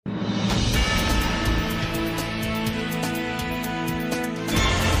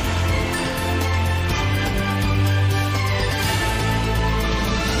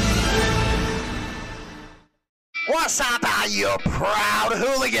What's up, all you proud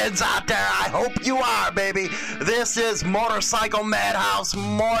hooligans out there? I hope you are, baby. This is Motorcycle Madhouse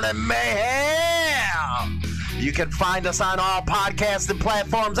Morning Mayhem. You can find us on all podcasting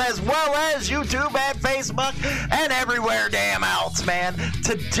platforms as well as YouTube and Facebook and everywhere damn else, man.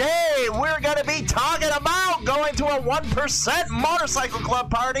 Today, we're going to be talking about going to a 1% motorcycle club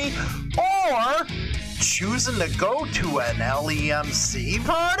party or choosing to go to an LEMC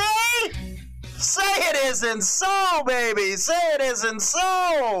party? Say it isn't so, baby. Say it isn't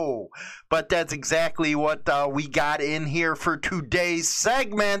so. But that's exactly what we got in here for today's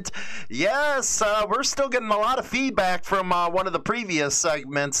segment. Yes, we're still getting a lot of feedback from one of the previous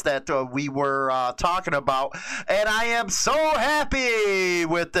segments that we were talking about. And I am so happy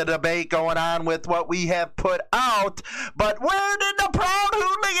with the debate going on with what we have put out. But where did the proud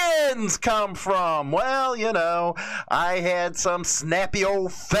hooligans come from? Well, you know, I had some snappy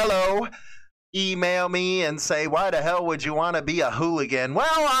old fellow email me and say, why the hell would you want to be a hooligan? Well,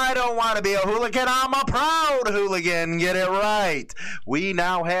 I don't want to be a hooligan. I'm a proud hooligan. Get it right. We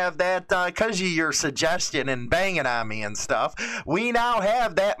now have that, because of your suggestion and banging on me and stuff, we now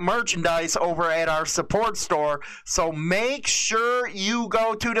have that merchandise over at our support store. So make sure you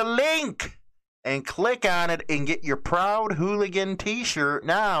go to the link and click on it and get your Proud Hooligan t-shirt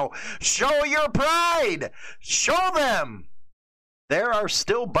now. Show your pride. Show them. There are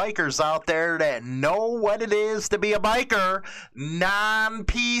still bikers out there that know what it is to be a biker.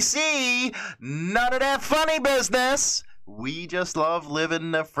 Non-PC. None of that funny business. We just love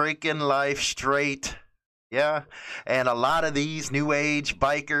living the freaking life straight. Yeah, and a lot of these new age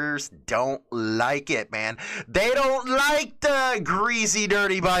bikers don't like it, man. They don't like the greasy,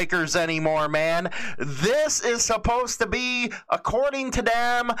 dirty bikers anymore, man. This is supposed to be, according to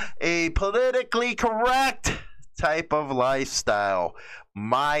them, a politically correct type of lifestyle.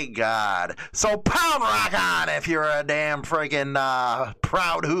 My God. So pound rock on if you're a damn friggin'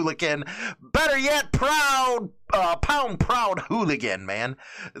 proud hooligan. Better yet, proud hooligan, man.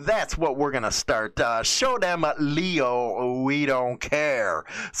 That's what we're gonna start. Show them Leo, we don't care.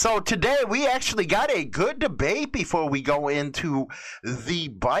 So today we actually got a good debate before we go into the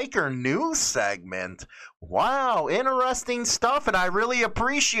biker news segment. Wow, interesting stuff, and I really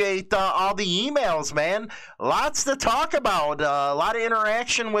appreciate all the emails, man. Lots to talk about, a lot of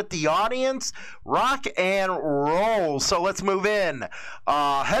interaction with the audience. Rock and roll. So let's move in.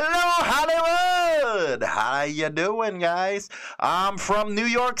 Hello, Hollywood. How you doing, guys? I'm from New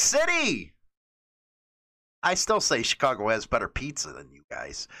York City. I still say Chicago has better pizza than you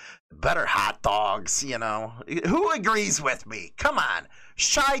guys. Better hot dogs, you know. Who agrees with me? Come on.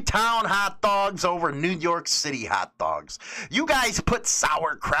 Chi-Town hot dogs over New York City hot dogs. You guys put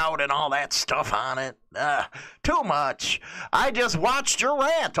sauerkraut and all that stuff on it. Too much. I just watched your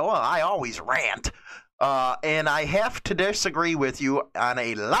rant. Oh, I always rant. And I have to disagree with you on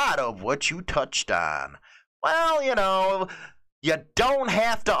a lot of what you touched on. Well, you know, you don't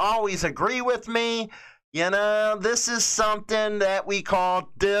have to always agree with me. You know, this is something that we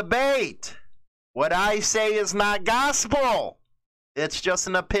call debate. What I say is not gospel. It's just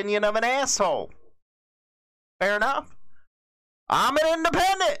an opinion of an asshole. Fair enough? I'm an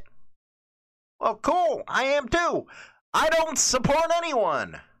independent. Well, cool. I am too. I don't support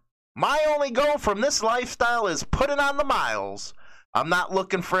anyone. My only goal from this lifestyle is putting on the miles. I'm not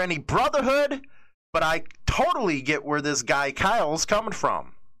looking for any brotherhood, but I totally get where this guy Kyle's coming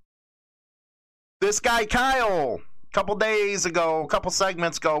from. This guy Kyle, a couple days ago, a couple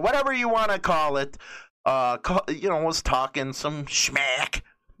segments ago, whatever you want to call it, was talking some schmack,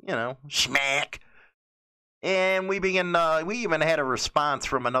 schmack. And we even had a response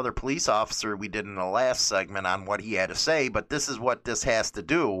from another police officer we did in the last segment on what he had to say, but this is what this has to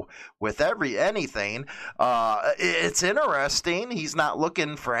do with anything. It's interesting. He's not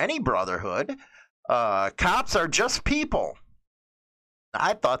looking for any brotherhood. Cops are just people.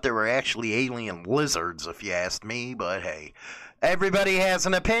 I thought they were actually alien lizards, if you asked me, but hey, everybody has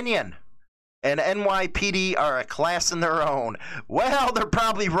an opinion. And NYPD are a class in their own. Well, they're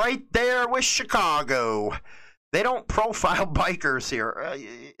probably right there with Chicago. They don't profile bikers here.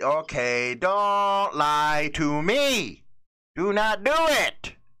 Okay, don't lie to me. Do not do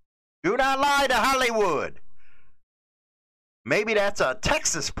it. Do not lie to Hollywood. Maybe that's a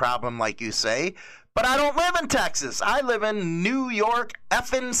Texas problem, like you say. But I don't live in Texas. I live in New York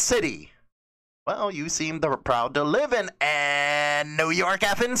effing City. Well, you seem proud to live in New York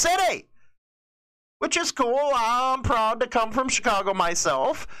effing City. Which is cool. I'm proud to come from Chicago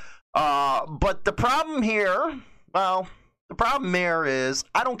myself. But the problem here is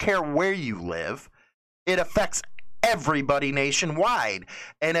I don't care where you live. It affects everybody nationwide.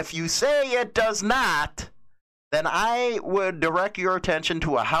 And if you say it does not, then I would direct your attention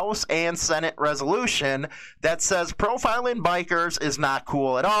to a House and Senate resolution that says profiling bikers is not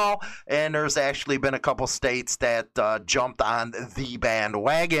cool at all, and there's actually been a couple states that jumped on the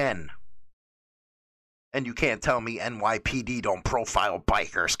bandwagon. And you can't tell me NYPD don't profile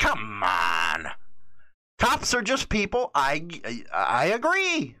bikers. Come on. Cops are just people. I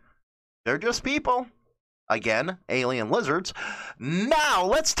agree. They're just people. Again, alien lizards. Now,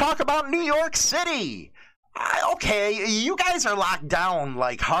 let's talk about New York City. Okay, you guys are locked down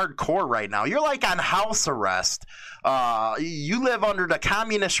like hardcore right now. You're like on house arrest. You live under the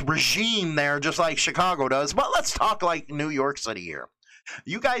communist regime there, just like Chicago does. But let's talk like New York City here.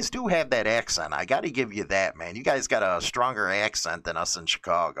 You guys do have that accent. I got to give you that, man. You guys got a stronger accent than us in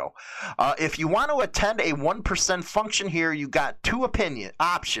Chicago. If you want to attend a 1% function here, you got two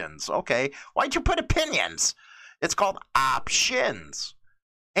options. Okay, why'd you put opinions? It's called options.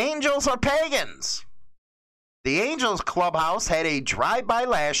 Angels or pagans? The Angels Clubhouse had a drive-by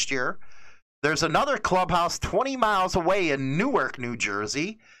last year. There's another clubhouse 20 miles away in Newark, New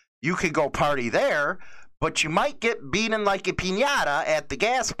Jersey. You could go party there, but you might get beaten like a piñata at the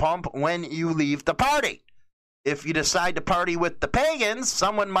gas pump when you leave the party. If you decide to party with the pagans,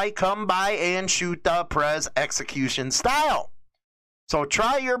 someone might come by and shoot the Prez execution style. So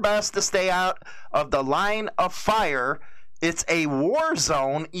try your best to stay out of the line of fire. It's a war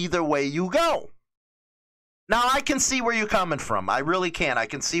zone either way you go. Now, I can see where you're coming from. I really can. I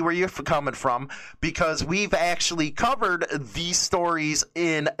can see where you're coming from because we've actually covered these stories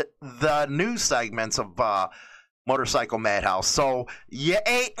in the news segments of Motorcycle Madhouse. So you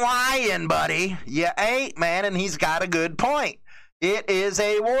ain't lying, buddy. You ain't, man, and he's got a good point. It is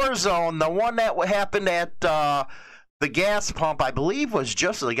a war zone. The one that happened at the gas pump, I believe, was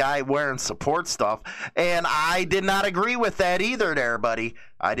just the guy wearing support stuff. And I did not agree with that either there, buddy.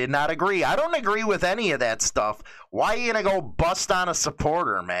 I did not agree. I don't agree with any of that stuff. Why are you going to go bust on a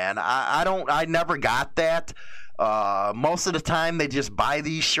supporter, man? I never got that. Most of the time, they just buy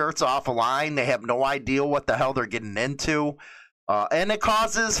these shirts off a line. They have no idea what the hell they're getting into. And it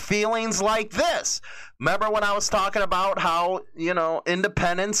causes feelings like this. Remember when I was talking about how,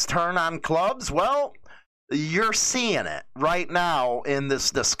 independents turn on clubs? Well, you're seeing it right now in this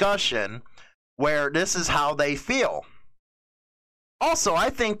discussion where this is how they feel. Also, I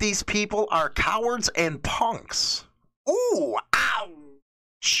think these people are cowards and punks. Ooh,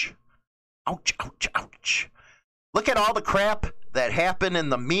 ouch. Ouch, ouch, ouch. Look at all the crap that happened in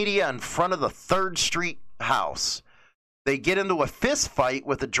the media in front of the 3rd Street house. They get into a fist fight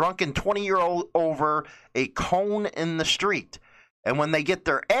with a drunken 20-year-old over a cone in the street. And when they get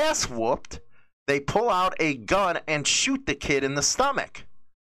their ass whooped, they pull out a gun and shoot the kid in the stomach.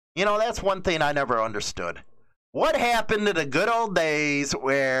 That's one thing I never understood. What happened to the good old days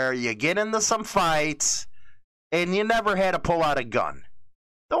where you get into some fights and you never had to pull out a gun?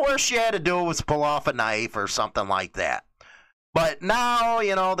 The worst you had to do was pull off a knife or something like that. But now,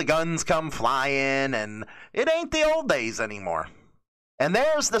 the guns come flying and it ain't the old days anymore. And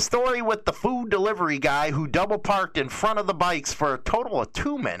there's the story with the food delivery guy who double parked in front of the bikes for a total of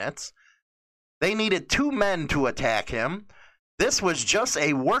 2 minutes. They needed 2 men to attack him. This was just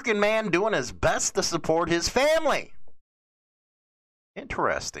a working man doing his best to support his family.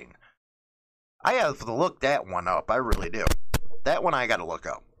 Interesting. I have to look that one up. I really do. That one I got to look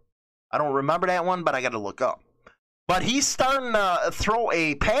up. I don't remember that one, but I got to look up. But he's starting to throw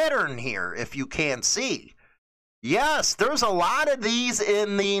a pattern here, if you can see. Yes, there's a lot of these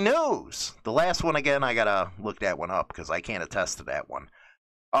in the news. The last one, again, I got to look that one up because I can't attest to that one.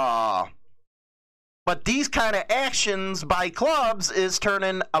 But these kind of actions by clubs is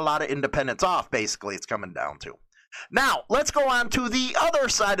turning a lot of independents off, basically, it's coming down to. Now, let's go on to the other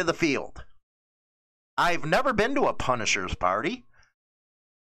side of the field. I've never been to a Punisher's party.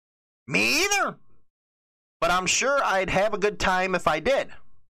 Me either. But I'm sure I'd have a good time if I did.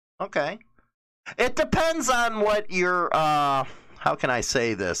 Okay. It depends on what your, how can I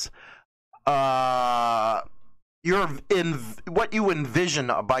say this? What you envision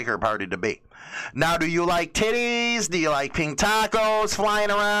a biker party to be. Now, do you like titties? Do you like pink tacos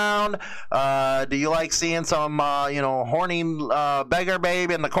flying around? Do you like seeing some, horny beggar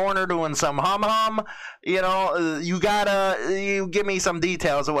babe in the corner doing some hum-hum? You give me some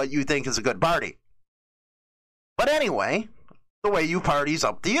details of what you think is a good party. But anyway, the way you party's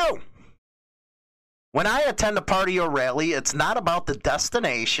up to you. When I attend a party or rally, it's not about the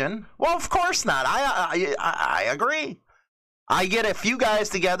destination. Well, of course not. I agree. I get a few guys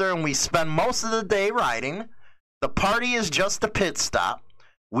together and we spend most of the day riding. The party is just a pit stop.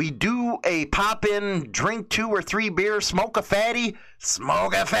 We do a pop-in, drink 2 or 3 beers, smoke a fatty.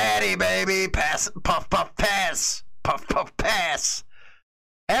 Smoke a fatty, baby. Pass, puff, puff, pass. Puff, puff, pass.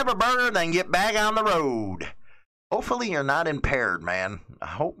 Have a burger, then get back on the road. Hopefully you're not impaired, man. I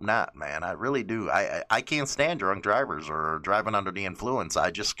hope not, man. I really do. I can't stand drunk drivers or driving under the influence.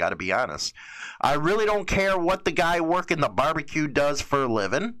 I just got to be honest. I really don't care what the guy working the barbecue does for a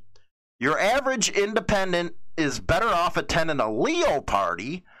living. Your average independent is better off attending a Leo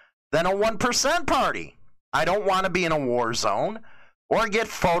party than a 1% party. I don't want to be in a war zone or get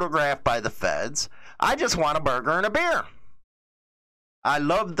photographed by the feds. I just want a burger and a beer. I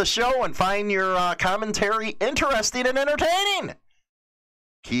love the show and find your commentary interesting and entertaining.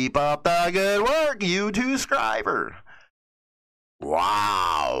 Keep up the good work, you two scriber.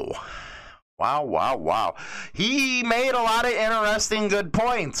 Wow. Wow. He made a lot of interesting good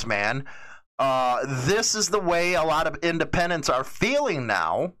points, man. This is the way a lot of independents are feeling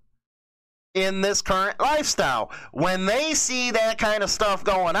now in this current lifestyle. When they see that kind of stuff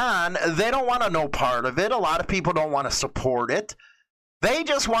going on, they don't want to know part of it. A lot of people don't want to support it. They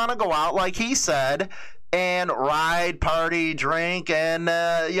just want to go out, like he said, and ride, party, drink, and,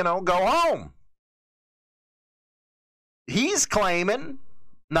 go home. He's claiming,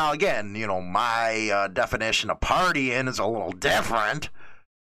 now again, my definition of partying is a little different.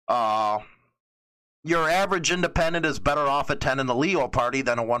 Your average independent is better off attending a Leo party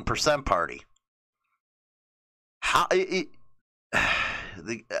than a 1% party.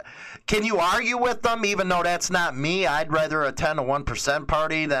 Can you argue with them? Even though that's not me, I'd rather attend a 1%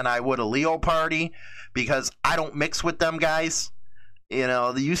 party than I would a Leo party because I don't mix with them guys.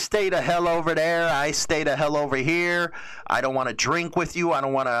 You stay the hell over there. I stay the hell over here. I don't want to drink with you. I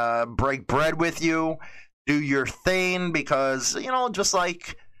don't want to break bread with you. Do your thing because, just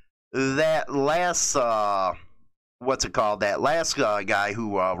like that last, that last guy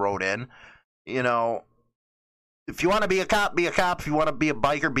who wrote in, if you want to be a cop, be a cop. If you want to be a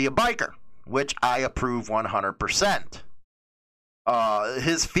biker, which I approve 100%.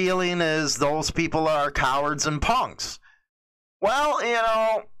 His feeling is those people are cowards and punks. Well,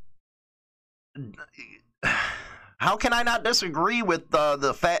 how can I not disagree with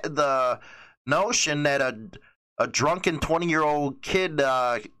the notion that a drunken 20-year-old kid,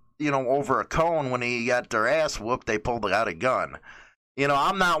 over a cone when he got their ass whooped, they pulled out a gun.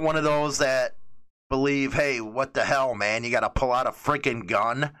 I'm not one of those that believe, hey, what the hell, man? You got to pull out a freaking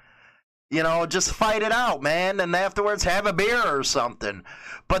gun. Just fight it out, man, and afterwards have a beer or something.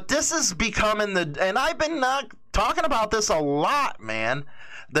 But this is becoming and I've been talking about this a lot, man.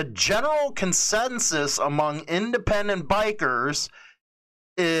 The general consensus among independent bikers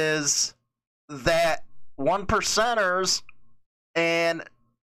is that 1%ers and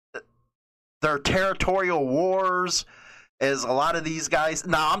their territorial wars is a lot of these guys.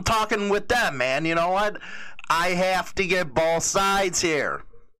 Now, I'm talking with them, man. You know what? I have to get both sides here.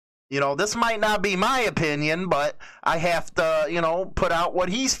 This might not be my opinion, but I have to, put out what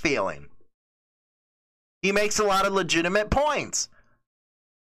he's feeling. He makes a lot of legitimate points.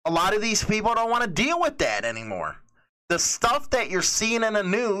 A lot of these people don't want to deal with that anymore. The stuff that you're seeing in the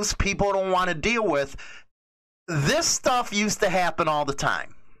news, people don't want to deal with. This stuff used to happen all the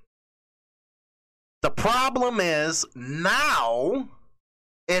time. The problem is now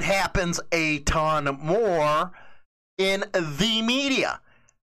it happens a ton more in the media.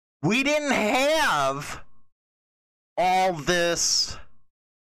 We didn't have all this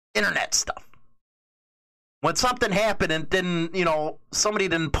internet stuff. When something happened and didn't, somebody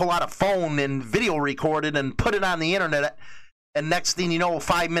didn't pull out a phone and video record it and put it on the internet, and next thing you know,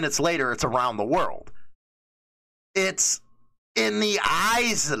 5 minutes later, it's around the world. It's in the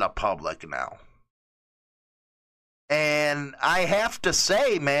eyes of the public now. And I have to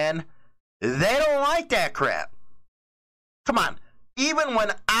say, man, they don't like that crap. Come on. Even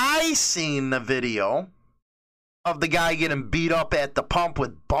when I seen the video of the guy getting beat up at the pump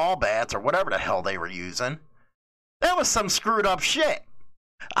with ball bats or whatever the hell they were using, that was some screwed up shit.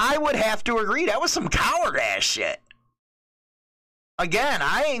 I would have to agree that was some coward ass shit. Again,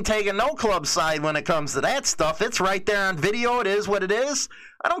 I ain't taking no club side when it comes to that stuff. It's right there on video. It is what it is.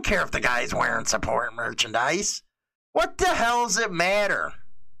 I don't care if the guy's wearing support merchandise. What the hell does it matter?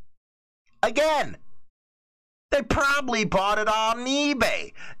 Again, they probably bought it on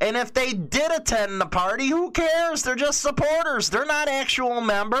eBay. And if they did attend the party, who cares? They're just supporters. They're not actual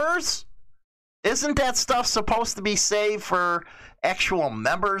members. Isn't that stuff supposed to be saved for actual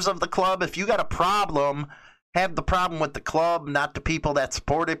members of the club? If you got a problem, have the problem with the club, not the people that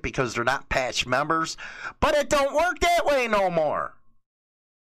support it because they're not patch members. But it don't work that way no more.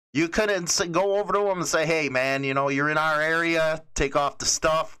 You couldn't go over to him and say, hey, man, you're in our area. Take off the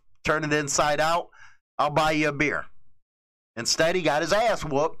stuff. Turn it inside out. I'll buy you a beer. Instead, he got his ass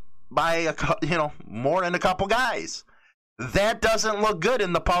whooped by, more than a couple guys. That doesn't look good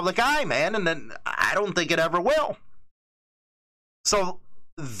in the public eye, man. And then I don't think it ever will. So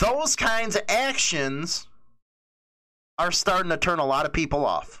those kinds of actions are starting to turn a lot of people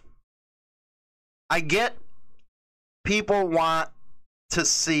off. I get people want to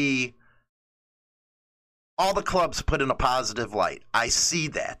see all the clubs put in a positive light. I see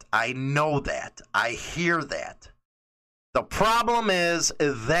that. I know that. I hear that. The problem is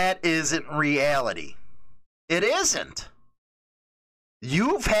that isn't reality. It isn't.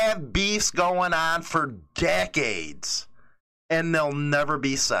 You've had beefs going on for decades, and they'll never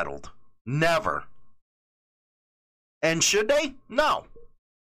be settled. Never. And should they? No.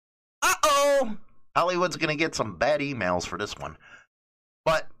 Uh-oh. Hollywood's going to get some bad emails for this one.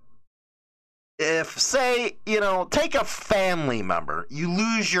 But if, say, take a family member, you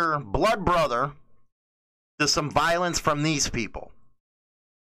lose your blood brother to some violence from these people.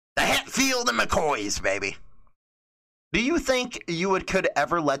 The Hatfield and McCoys, baby. Do you think you could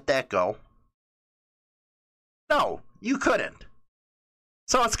ever let that go? No, you couldn't.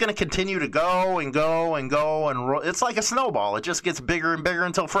 So it's going to continue to go and go and go and roll. It's like a snowball. It just gets bigger and bigger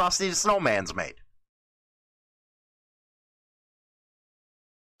until Frosty the Snowman's made.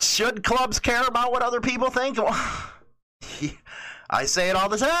 Should clubs care about what other people think? Well, I say it all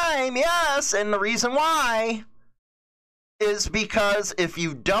the time, yes. And the reason why is because if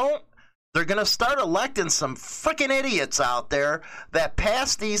you don't, they're going to start electing some freaking idiots out there that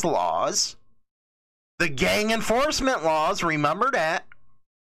pass these laws. The gang enforcement laws, remember that.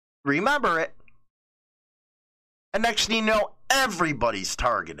 Remember it. And next thing you know, everybody's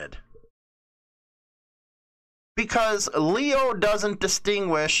targeted. Because Leo doesn't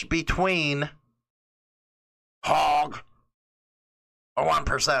distinguish between hog or one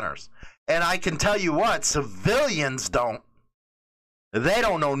percenters. And I can tell you what, civilians don't. They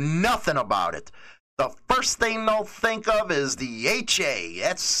don't know nothing about it. The first thing they'll think of is the HA.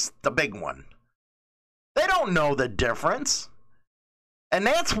 That's the big one. They don't know the difference. And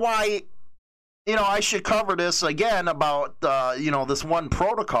that's why, I should cover this again about, this one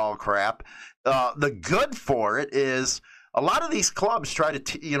protocol crap. The good for it is a lot of these clubs try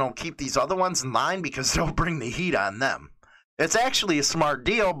to, keep these other ones in line because they'll bring the heat on them. It's actually a smart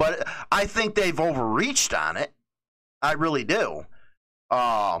deal, but I think they've overreached on it. I really do.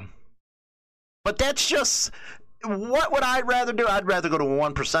 But that's just, what would I rather do? I'd rather go to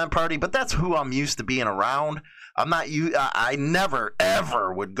a 1% party, but that's who I'm used to being around. I never,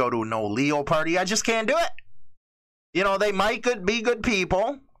 ever would go to no Leo party. I just can't do it. They might be good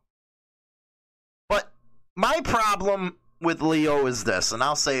people. But my problem with Leo is this, and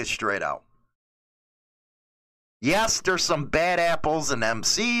I'll say it straight out. Yes, there's some bad apples in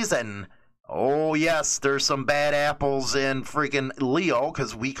MCs, and oh, yes, there's some bad apples in freaking Leo,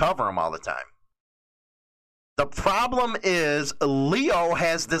 because we cover them all the time. The problem is Leo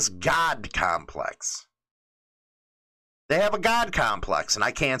has this God complex. They have a God complex, and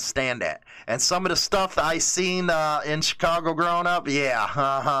I can't stand that. And some of the stuff I seen in Chicago growing up,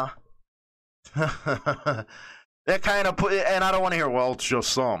 yeah, that kind of put, and I don't want to hear, well, it's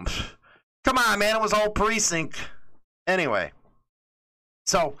just some. Come on, man, it was all precinct. Anyway,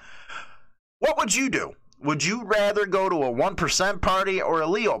 so what would you do? Would you rather go to a 1% party or a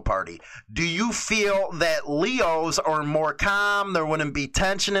Leo party? Do you feel that Leos are more calm? There wouldn't be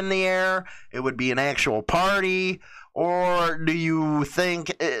tension in the air? It would be an actual party? Or do you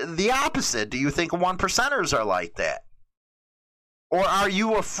think the opposite? Do you think 1%ers are like that? Or are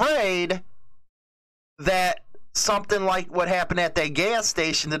you afraid that something like what happened at that gas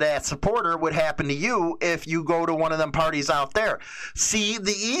station to that supporter would happen to you if you go to one of them parties out there? See,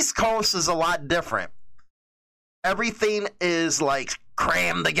 the East Coast is a lot different. Everything is like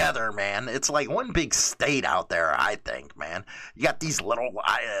crammed together, man. It's like one big state out there, I think, man. You got these little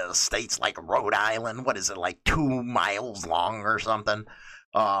states like Rhode Island. What is it, like 2 miles long or something?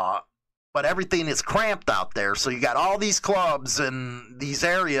 But everything is cramped out there. So you got all these clubs in these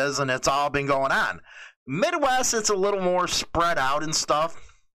areas, and it's all been going on. Midwest, it's a little more spread out and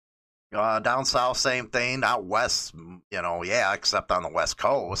stuff. Down south, same thing. Out west, yeah, except on the West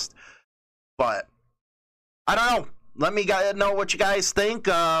Coast. But I don't know. Let me know what you guys think,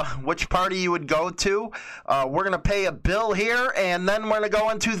 which party you would go to. We're going to pay a bill here, and then we're going to go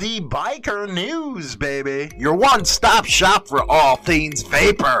into the biker news, baby. Your one-stop shop for all things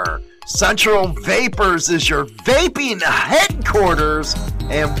vapor. Central Vapors is your vaping headquarters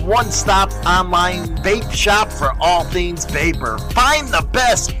and one-stop online vape shop for all things vapor. Find the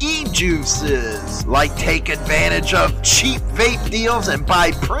best e-juices, like take advantage of cheap vape deals and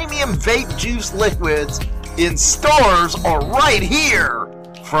buy premium vape juice liquids in stores or right here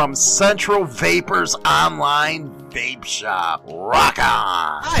from Central Vapor's online vape shop. Rock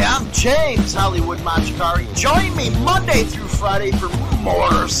on! Hi, I'm James Hollywood Machikari. Join me Monday through Friday for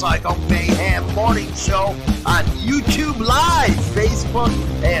Motorcycle Mayhem Morning Show on YouTube Live, Facebook,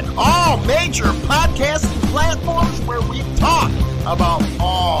 and all major podcasting platforms where we talk about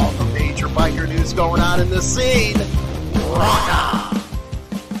all the major biker news going on in the scene. Rock on!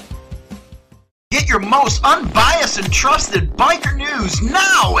 Get your most unbiased and trusted biker news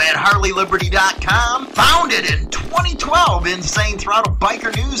now at HarleyLiberty.com. Founded in 2012, Insane Throttle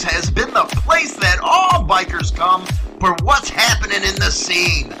Biker News has been the place that all bikers come for what's happening in the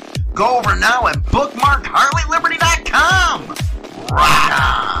scene. Go over now and bookmark HarleyLiberty.com. Rock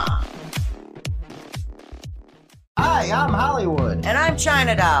on! Hi, I'm Hollywood. And I'm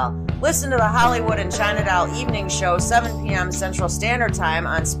China Doll. Listen to the Hollywood and China Doll Evening Show, 7 p.m. Central Standard Time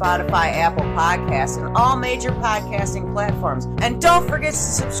on Spotify, Apple Podcasts, and all major podcasting platforms. And don't forget to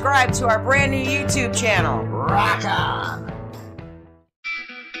subscribe to our brand new YouTube channel. Rock on!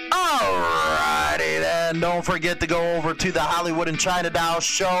 Alrighty then, don't forget to go over to the Hollywood and China Doll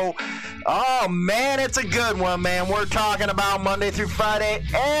Show. Oh man, it's a good one, man. We're talking about Monday through Friday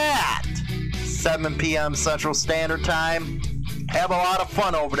at 7 p.m. Central Standard Time. Have a lot of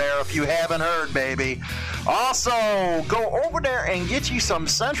fun over there if you haven't heard, baby. Also, go over there and get you some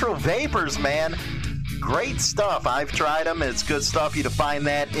Central Vapors, man. Great stuff. I've tried them. It's good stuff. You can find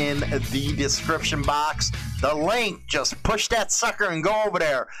that in the description box. The link, just push that sucker and go over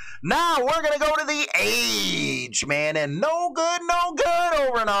there. Now, we're going to go to the age, man. And no good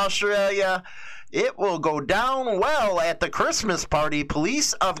over in Australia. It will go down well at the Christmas party.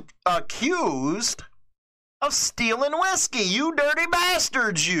 Police accused of stealing whiskey, you dirty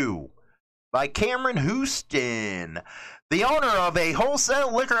bastards, you. By Cameron Houston. The owner of a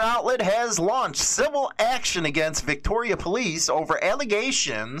wholesale liquor outlet has launched civil action against Victoria Police over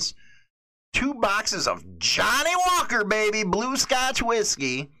allegations 2 boxes of Johnny Walker, baby, blue Scotch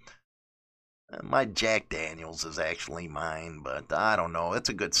whiskey. My Jack Daniels is actually mine, but I don't know. It's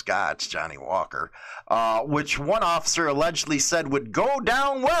a good Scotch, Johnny Walker, which one officer allegedly said would go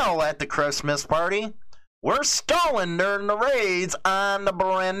down well at the Christmas party. Were stolen during the raids on the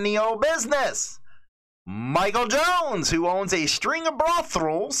brand new business. Michael Jones, who owns a string of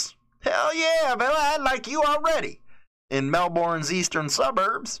brothels, hell yeah, man, I like you already, in Melbourne's eastern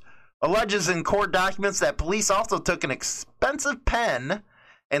suburbs, alleges in court documents that police also took an expensive pen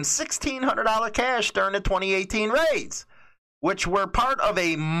and $1,600 cash during the 2018 raids, which were part of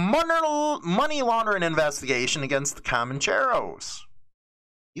a money laundering investigation against the Comancheros.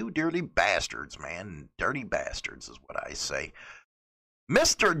 You dirty bastards, man. Dirty bastards is what I say.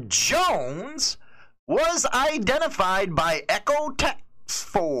 Mr. Jones was identified by Echo Task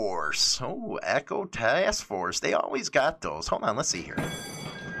Force. Oh, Echo Task Force. They always got those. Hold on, let's see here.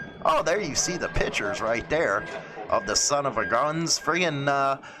 Oh, there you see the pictures right there of the son of a guns.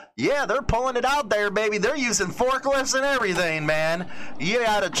 Friggin', yeah, they're pulling it out there, baby. They're using forklifts and everything, man. You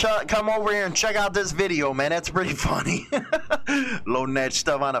gotta come over here and check out this video, man. That's pretty funny. Loading that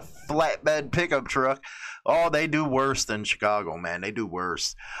stuff on a flatbed pickup truck. Oh, they do worse than Chicago, man. They do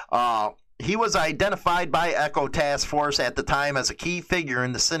worse. He was identified by Echo Task Force at the time as a key figure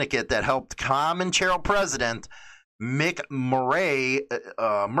in the syndicate that helped Comanchero president Mick Murray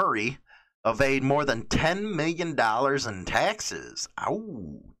evade more than $10 million in taxes.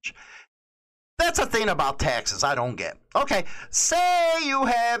 Ouch. That's a thing about taxes I don't get. Okay, say you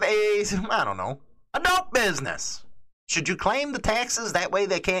have a dope business. Should you claim the taxes? That way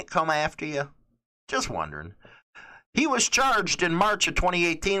they can't come after you? Just wondering. He was charged in March of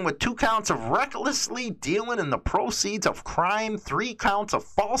 2018 with 2 counts of recklessly dealing in the proceeds of crime, 3 counts of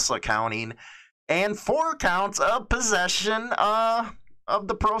false accounting, and 4 counts of possession of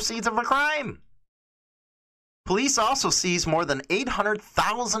the proceeds of a crime. Police also seized more than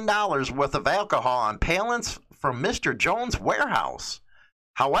 $800,000 worth of alcohol on palets from Mr. Jones' warehouse.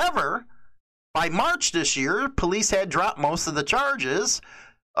 However, by March this year, police had dropped most of the charges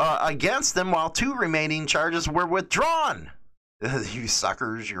against them, while 2 remaining charges were withdrawn. You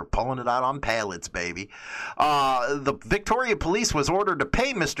suckers, you're pulling it out on pallets, baby. The Victoria Police was ordered to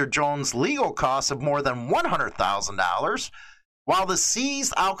pay Mr. Jones legal costs of more than $100,000, while the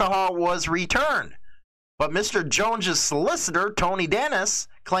seized alcohol was returned. But Mr. Jones's solicitor, Tony Dennis,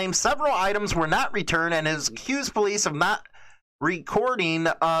 claimed several items were not returned and has accused police of not recording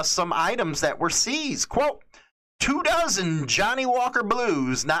some items that were seized. Quote, 24 Johnny Walker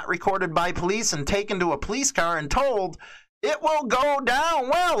Blues not recorded by police and taken to a police car and told it will go down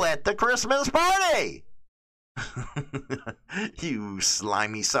well at the Christmas party. You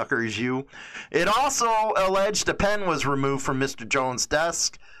slimy suckers, you. It also alleged a pen was removed from Mr. Jones'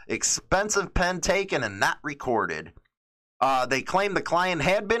 desk. Expensive pen taken and not recorded. They claim the client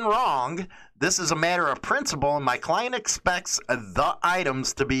had been wrong. This is a matter of principle, and my client expects the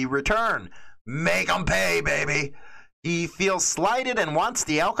items to be returned. Make them pay, baby. He feels slighted and wants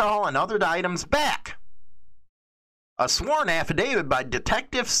the alcohol and other items back. A sworn affidavit by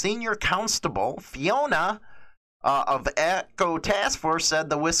Detective Senior Constable Fiona of Echo Task Force said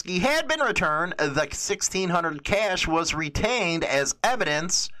the whiskey had been returned. The $1,600 cash was retained as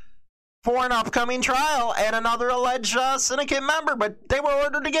evidence for an upcoming trial at another alleged syndicate member, but they were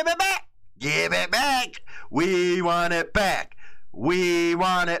ordered to give it back. Give it back. We want it back. We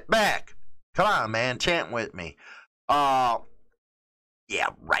want it back. Come on, man. Chant with me. Yeah,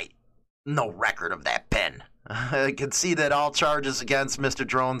 right. No record of that pen. I could see that all charges against Mr.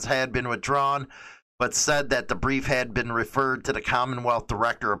 Jones had been withdrawn, but said that the brief had been referred to the Commonwealth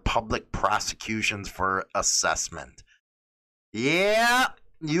Director of Public Prosecutions for assessment. Yeah,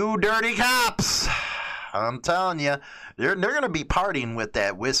 you dirty cops. I'm telling you, they're going to be partying with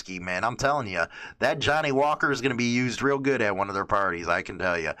that whiskey, man. I'm telling you, that Johnny Walker is going to be used real good at one of their parties, I can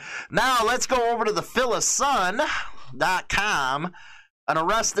tell you. Now, let's go over to the PhyllisSun.com. An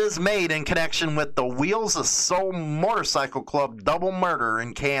arrest is made in connection with the Wheels of Soul Motorcycle Club double murder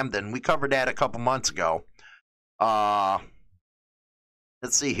in Camden. We covered that a couple months ago. Let's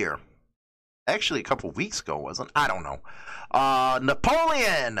see here. Actually, a couple weeks ago, wasn't it? I don't know.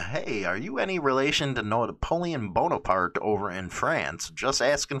 Napoleon. Hey, are you any relation to Napoleon Bonaparte over in France? Just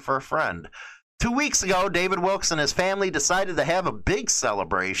asking for a friend. 2 weeks ago, David Wilkes and his family decided to have a big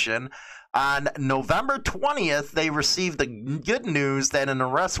celebration. On November 20th, they received the good news that an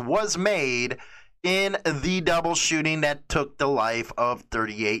arrest was made in the double shooting that took the life of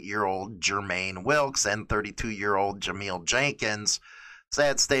 38-year-old Jermaine Wilkes and 32-year-old Jamil Jenkins.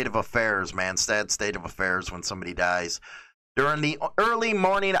 Sad state of affairs, man. Sad state of affairs when somebody dies. During the early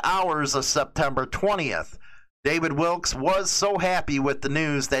morning hours of September 20th, David Wilkes was so happy with the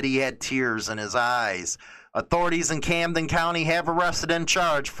news that he had tears in his eyes. Authorities in Camden County have arrested and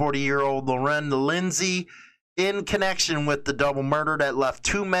charged 40-year-old Loren Lindsay in connection with the double murder that left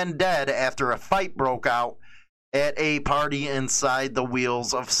 2 men dead after a fight broke out at a party inside the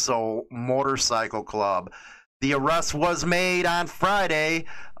Wheels of Soul Motorcycle Club. The arrest was made on Friday,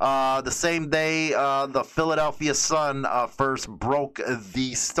 the same day the Philadelphia Sun first broke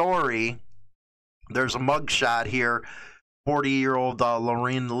the story. There's a mugshot here. 40-year-old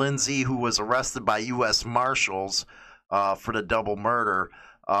Loren Lindsay, who was arrested by U.S. Marshals for the double murder.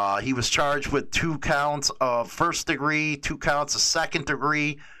 He was charged with 2 counts of first degree, 2 counts of second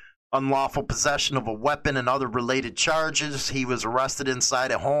degree, unlawful possession of a weapon and other related charges. He was arrested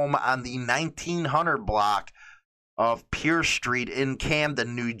inside a home on the 1900 block of Pierce Street in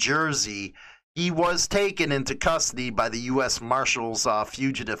Camden, New Jersey. He was taken into custody by the U.S. Marshals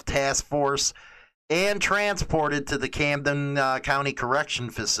Fugitive Task Force and transported to the Camden County Correction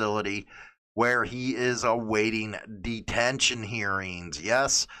Facility, where he is awaiting detention hearings.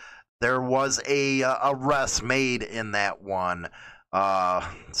 Yes, there was a arrest made in that one.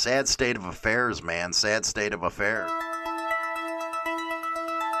 Sad state of affairs, man. Sad state of affairs.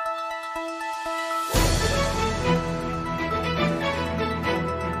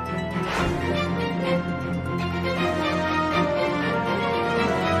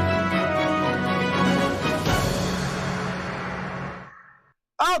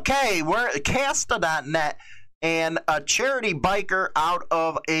 Okay, we're at Casta.net, and a charity biker out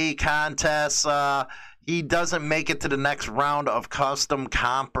of a contest. He doesn't make it to the next round of custom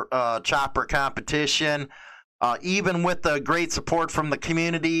chopper competition. Even with the great support from the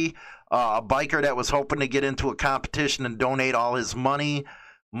community, a biker that was hoping to get into a competition and donate all his money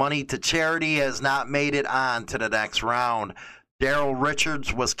to charity has not made it on to the next round. Daryl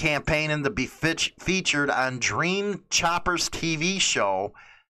Richards was campaigning to be featured on Dream Chopper's TV show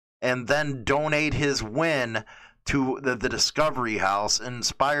and then donate his win to the Discovery House,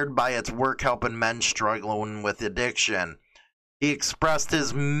 inspired by its work helping men struggling with addiction. He expressed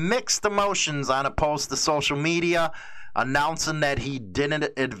his mixed emotions on a post to social media, announcing that he didn't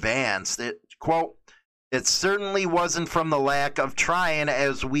advance. Quote, "It certainly wasn't from the lack of trying,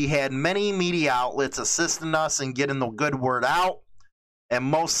 as we had many media outlets assisting us in getting the good word out, and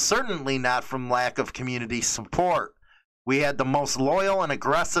most certainly not from lack of community support. We had the most loyal and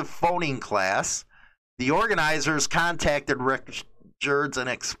aggressive voting class. The organizers contacted Richards and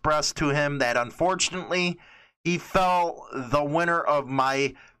expressed to him that unfortunately He fell. The winner of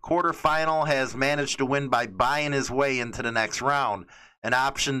my quarterfinal has managed to win by buying his way into the next round. An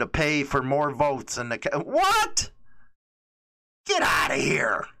option to pay for more votes in the... What? Get out of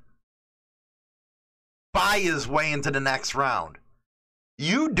here. Buy his way into the next round.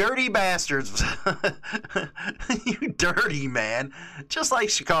 You dirty bastards. You dirty, man. Just like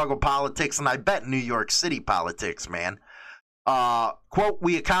Chicago politics, and I bet New York City politics, man. Quote,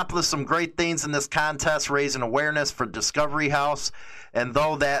 we accomplished some great things in this contest, raising awareness for Discovery House, and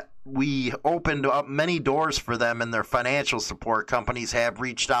though that we opened up many doors for them and their financial support, companies have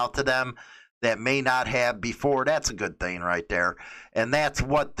reached out to them that may not have before. That's a good thing right there. And that's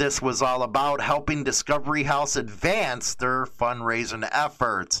what this was all about, helping Discovery House advance their fundraising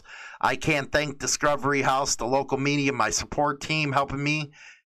efforts. I can't thank Discovery House, the local media, my support team helping me,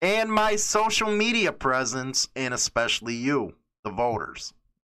 and my social media presence, and especially you, the voters.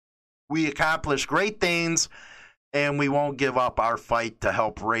 We accomplished great things, and we won't give up our fight to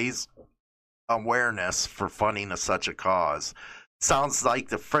help raise awareness for funding of such a cause. Sounds like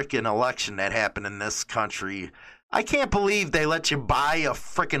the frickin' election that happened in this country. I can't believe they let you buy a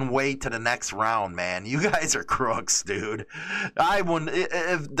frickin' way to the next round, man. You guys are crooks, dude. I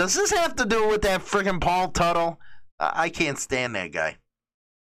wouldn't. Does this have to do with that frickin' Paul Tuttle? I can't stand that guy.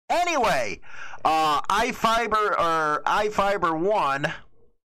 Anyway, iFiber 1,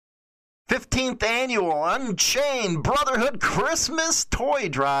 15th annual Unchained Brotherhood Christmas Toy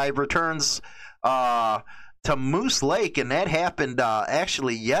Drive returns to Moose Lake, and that happened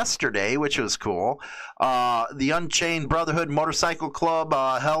actually yesterday, which was cool. The Unchained Brotherhood Motorcycle Club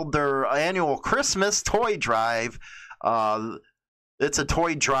held their annual Christmas Toy Drive. It's a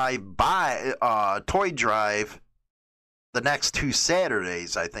toy drive the next 2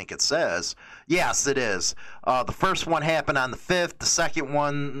 Saturdays, I think it says. Yes, it is. The first one happened on the 5th. The second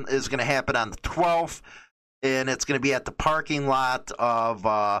one is going to happen on the 12th. And it's going to be at the parking lot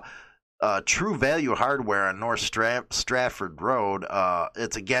of True Value Hardware on North Stratford Road.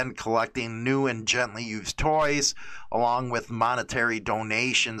 It's, again, collecting new and gently used toys, along with monetary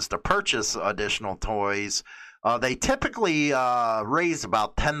donations to purchase additional toys. They typically raise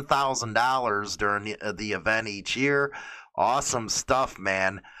about $10,000 during the event each year. Awesome stuff,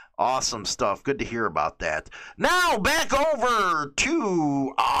 man. Awesome stuff. Good to hear about that. Now, back over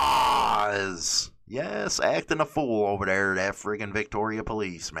to Oz. Yes, acting a fool over there, that friggin' Victoria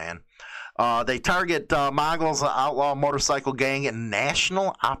Police, man. They target Mongols Outlaw Motorcycle Gang in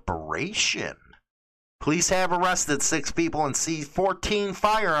national operation. Police have arrested 6 people and seized 14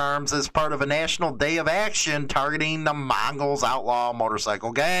 firearms as part of a national day of action targeting the Mongols Outlaw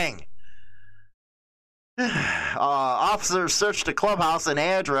Motorcycle Gang. Officers searched a clubhouse and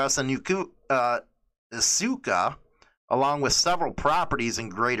address in Isuka, along with several properties in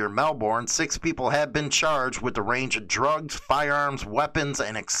Greater Melbourne. 6 people have been charged with a range of drugs, firearms, weapons,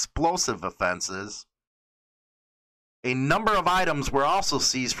 and explosive offenses. A number of items were also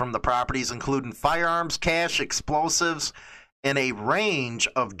seized from the properties, including firearms, cash, explosives, and a range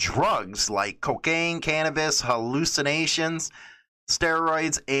of drugs like cocaine, cannabis, hallucinations,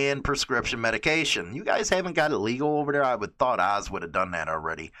 steroids, and prescription medication. You guys haven't got it legal over there? I would thought Oz would have done that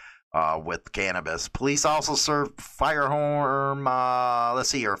already with cannabis. Police also served firearm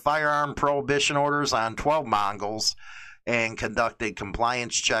prohibition orders on 12 Mongols and conducted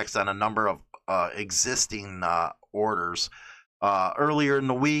compliance checks on a number of existing orders. Earlier in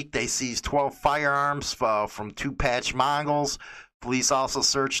the week, they seized 12 firearms from 2 patch Mongols. Police also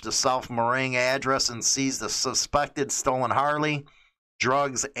searched the South Morang address and seized a suspected stolen Harley,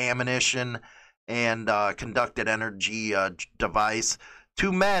 drugs, ammunition, and conducted energy device.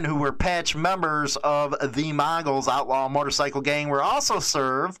 2 men who were patch members of the Mongols Outlaw Motorcycle Gang were also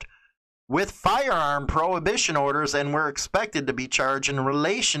served with firearm prohibition orders and were expected to be charged in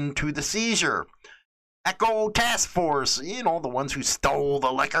relation to the seizure. Echo Task Force, you know, the ones who stole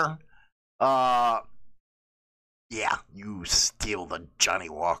the liquor. Yeah, you steal the Johnny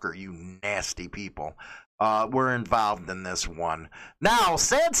Walker, you nasty people. Were involved in this one. Now,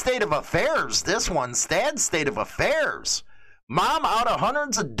 sad state of affairs. This one, sad state of affairs. Mom out of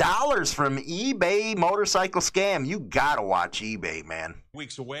hundreds of dollars from eBay motorcycle scam. You gotta watch eBay, man.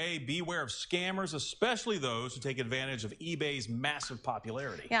 Weeks away, beware of scammers, especially those who take advantage of eBay's massive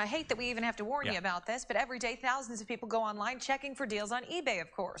popularity. Yeah, I hate that we even have to warn you about this, but every day thousands of people go online checking for deals on eBay,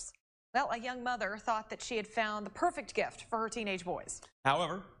 of course. Well, a young mother thought that she had found the perfect gift for her teenage boys.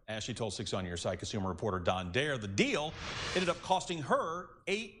 However, as she told 6 on Your Side consumer reporter Don Dare, the deal ended up costing her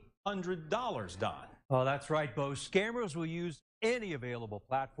 $800, Don. Oh, that's right, Bo. Scammers will use any available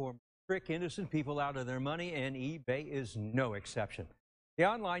platform to trick innocent people out of their money, and eBay is no exception. The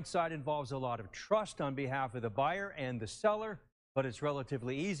online site involves a lot of trust on behalf of the buyer and the seller, but it's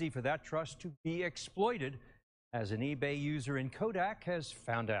relatively easy for that trust to be exploited, as an eBay user in Kodak has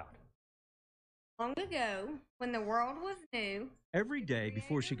found out. Long ago, when the world was new. Every day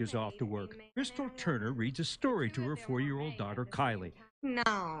before she goes off to work, Crystal Turner reads a story to her 4-year-old daughter, Kylie.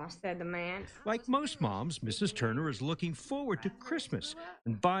 No, said the man. Like most moms, Mrs. Turner is looking forward to Christmas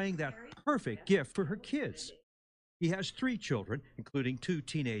and buying that perfect gift for her kids. He has 3 children, including 2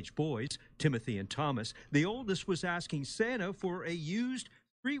 teenage boys, Timothy and Thomas. The oldest was asking Santa for a used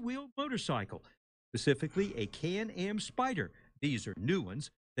 3-wheeled motorcycle, specifically a Can-Am Spyder. These are new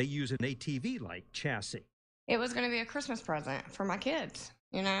ones. They use an ATV-like chassis. It was going to be a Christmas present for my kids.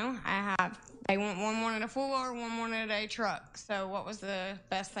 You know, one wanted a 4, one wanted a truck. So what was the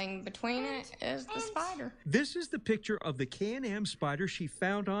best thing between it is the Spyder. This is the picture of the Can-Am Spyder she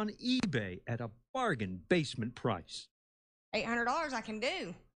found on eBay at a bargain basement price. $800 I can do.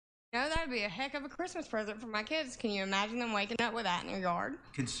 You know, that would be a heck of a Christmas present for my kids. Can you imagine them waking up with that in their yard?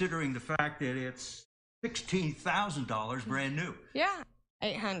 Considering the fact that it's $16,000 brand new. Yeah,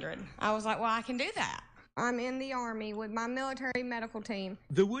 $800. I was like, well, I can do that. I'm in the Army with my military medical team.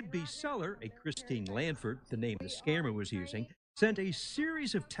 The would-be seller, a Christine Lanford, the name the scammer was using, sent a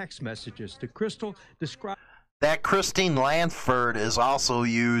series of text messages to Crystal describing... That Christine Lanford is also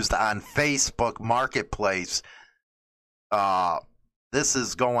used on Facebook Marketplace. This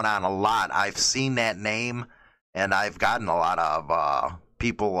is going on a lot. I've seen that name, and I've gotten a lot of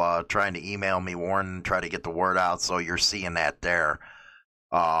people trying to email me, warning, try to get the word out, so you're seeing that there.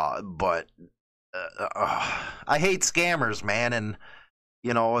 But I hate scammers, man, and,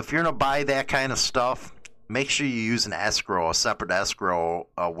 you know, if you're going to buy that kind of stuff, make sure you use an escrow, a separate escrow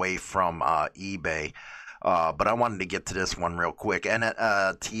away from eBay. But I wanted to get to this one real quick.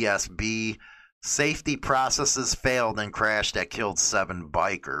 NTSB safety processes failed and crash that killed 7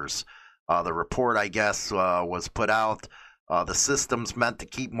 bikers. The report, I guess, was put out. The systems meant to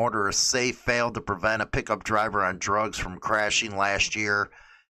keep motorists safe failed to prevent a pickup driver on drugs from crashing last year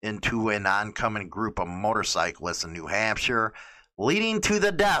into an oncoming group of motorcyclists in New Hampshire, leading to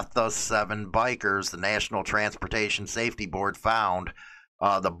the death of 7 bikers, the National Transportation Safety Board found.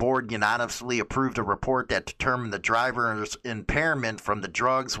 The board unanimously approved a report that determined the driver's impairment from the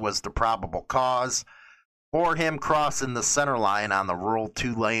drugs was the probable cause for him crossing the center line on the rural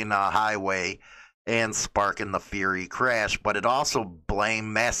 2-lane highway and sparking the fiery crash. But it also blamed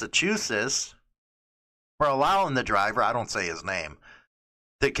Massachusetts for allowing the driver, I don't say his name,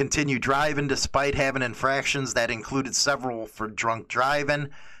 to continue driving despite having infractions that included several for drunk driving.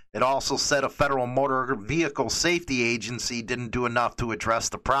 It also said a federal motor vehicle safety agency didn't do enough to address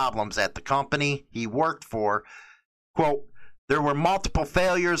the problems at the company he worked for. Quote, there were multiple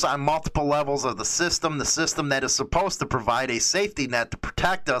failures on multiple levels of the system that is supposed to provide a safety net to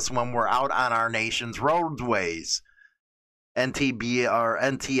protect us when we're out on our nation's roadways.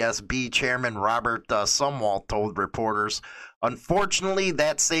 NTSB Chairman Robert Sumwalt told reporters, unfortunately,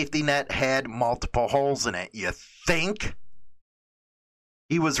 that safety net had multiple holes in it. You think?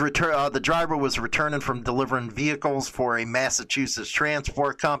 He was the driver was returning from delivering vehicles for a Massachusetts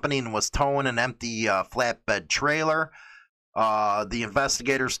transport company and was towing an empty flatbed trailer. The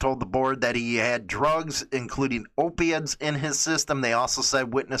investigators told the board that he had drugs, including opiates, in his system. They also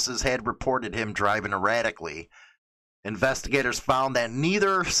said witnesses had reported him driving erratically. Investigators found that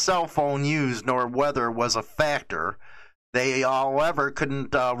neither cell phone used nor weather was a factor. They, however,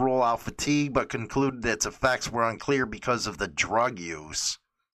 couldn't rule out fatigue, but concluded its effects were unclear because of the drug use.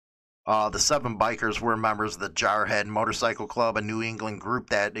 The 7 bikers were members of the Jarhead Motorcycle Club, a New England group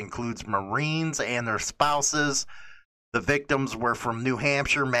that includes Marines and their spouses. The victims were from New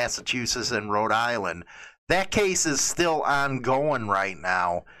Hampshire, Massachusetts, and Rhode Island. That case is still ongoing right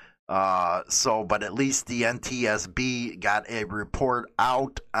now. But at least the NTSB got a report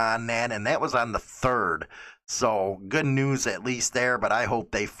out on that, and that was on the 3rd. So, good news at least there, but I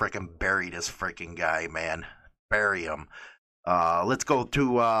hope they frickin' bury this frickin' guy, man. Bury him. Let's go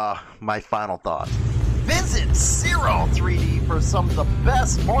to my final thoughts. Visit Zero 3D for some of the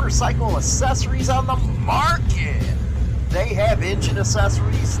best motorcycle accessories on the market. They have engine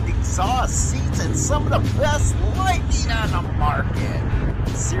accessories, exhaust seats, and some of the best lighting on the market.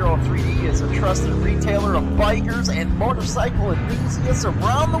 Zero 3D is a trusted retailer of bikers and motorcycle enthusiasts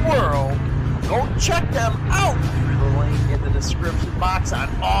around the world. Go check them out through the link in the description box on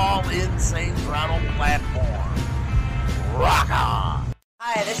all Insane Throttle platforms. Rock on!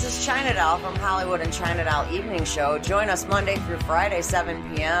 Hi, this is China Doll from Hollywood and China Doll Evening Show. Join us Monday through Friday,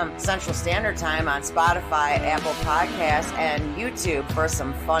 7 p.m. Central Standard Time on Spotify, Apple Podcasts, and YouTube for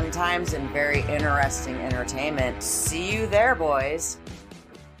some fun times and very interesting entertainment. See you there, boys.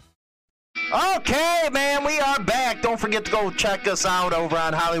 Okay, man, we are back. Don't forget to go check us out over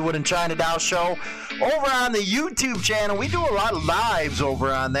on Hollywood and China Doll Show. Over on the YouTube channel, we do a lot of lives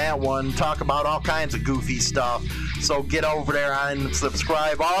over on that one. Talk about all kinds of goofy stuff. So get over there and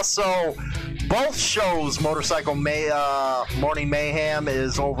subscribe. Also, both shows, Motorcycle Morning Mayhem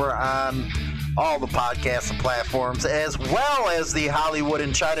is over on all the podcasts and platforms, as well as the Hollywood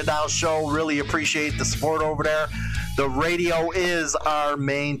and China Doll Show. Really appreciate the support over there. The radio is our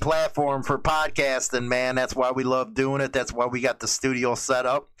main platform for podcasting, man. That's why we love doing it. That's why we got the studio set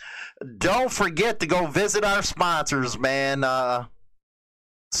up. Don't forget to go visit our sponsors, man.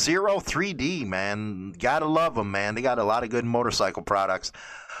 Zero 3D, man. Gotta love them, man. They got a lot of good motorcycle products.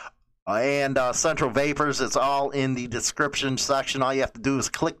 And Central Vapors, it's all in the description section. All you have to do is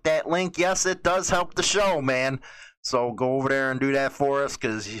click that link. Yes, it does help the show, man. So go over there and do that for us,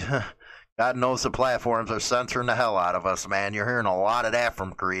 because God knows the platforms are censoring the hell out of us, man. You're hearing a lot of that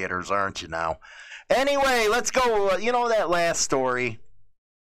from creators, aren't you now? Anyway, let's go. You know that last story?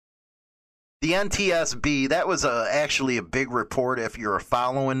 The NTSB, that was actually a big report if you're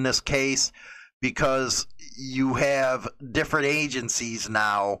following this case, because you have different agencies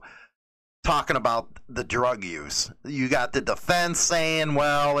now talking about the drug use. You got the defense saying,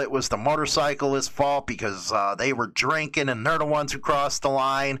 well, it was the motorcyclist's fault because they were drinking and they're the ones who crossed the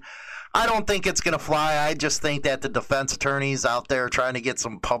line. I don't think it's going to fly. I just think that the defense attorneys out there trying to get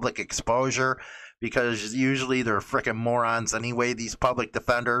some public exposure, because usually they're freaking morons anyway, these public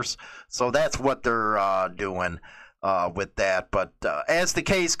defenders. So that's what they're doing with that. But as the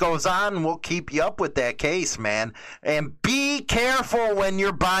case goes on, we'll keep you up with that case, man. And be careful when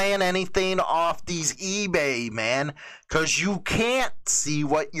you're buying anything off these eBay, man, because you can't see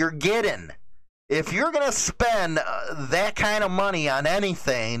what you're getting. If you're going to spend that kind of money on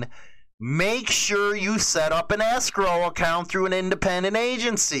anything, make sure you set up an escrow account through an independent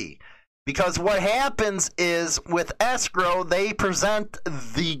agency. Because what happens is with escrow, they present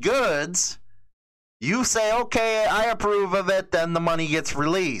the goods. You say, okay, I approve of it, then the money gets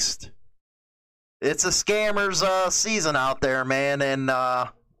released. It's a scammer's season out there, man, and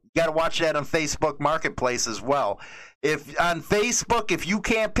you got to watch that on Facebook Marketplace as well. If on Facebook, if you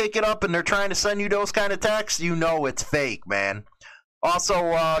can't pick it up and they're trying to send you those kind of texts, you know it's fake, man.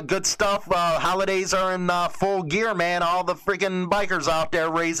 Also, good stuff. Holidays are in full gear, man. All the freaking bikers out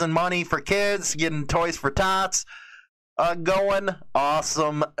there raising money for kids, getting toys for tots. Going.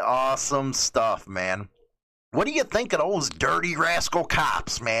 Awesome stuff, man. What do you think of those dirty rascal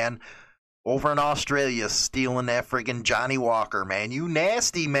cops, man? Over in Australia, stealing that friggin' Johnny Walker, man. You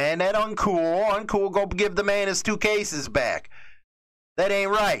nasty, man. That uncool. Uncool. Go give the man his 2 cases back. That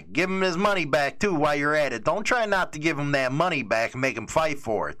ain't right. Give him his money back, too, while you're at it. Don't try not to give him that money back and make him fight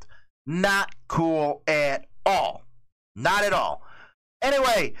for it. Not cool at all. Not at all.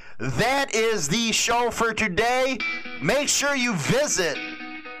 Anyway, that is the show for today. Make sure you visit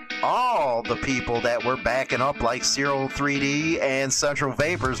all the people that were backing up, like Zero 3D and Central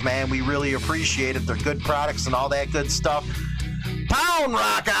Vapors, man. We really appreciate it. They're good products and all that good stuff. Pound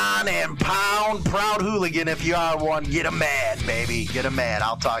Rock On and pound Proud Hooligan if you are one. Get 'em mad, baby. Get 'em mad.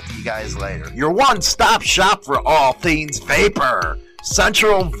 I'll talk to you guys later. Your one-stop shop for all things vapor.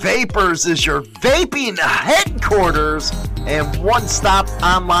 Central Vapors is your vaping headquarters and one-stop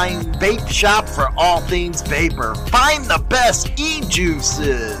online vape shop for all things vapor. Find the best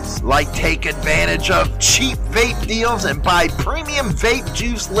e-juices, like take advantage of cheap vape deals and buy premium vape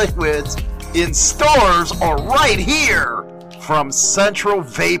juice liquids in stores or right here from Central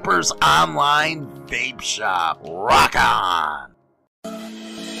Vapors Online Vape Shop. Rock on!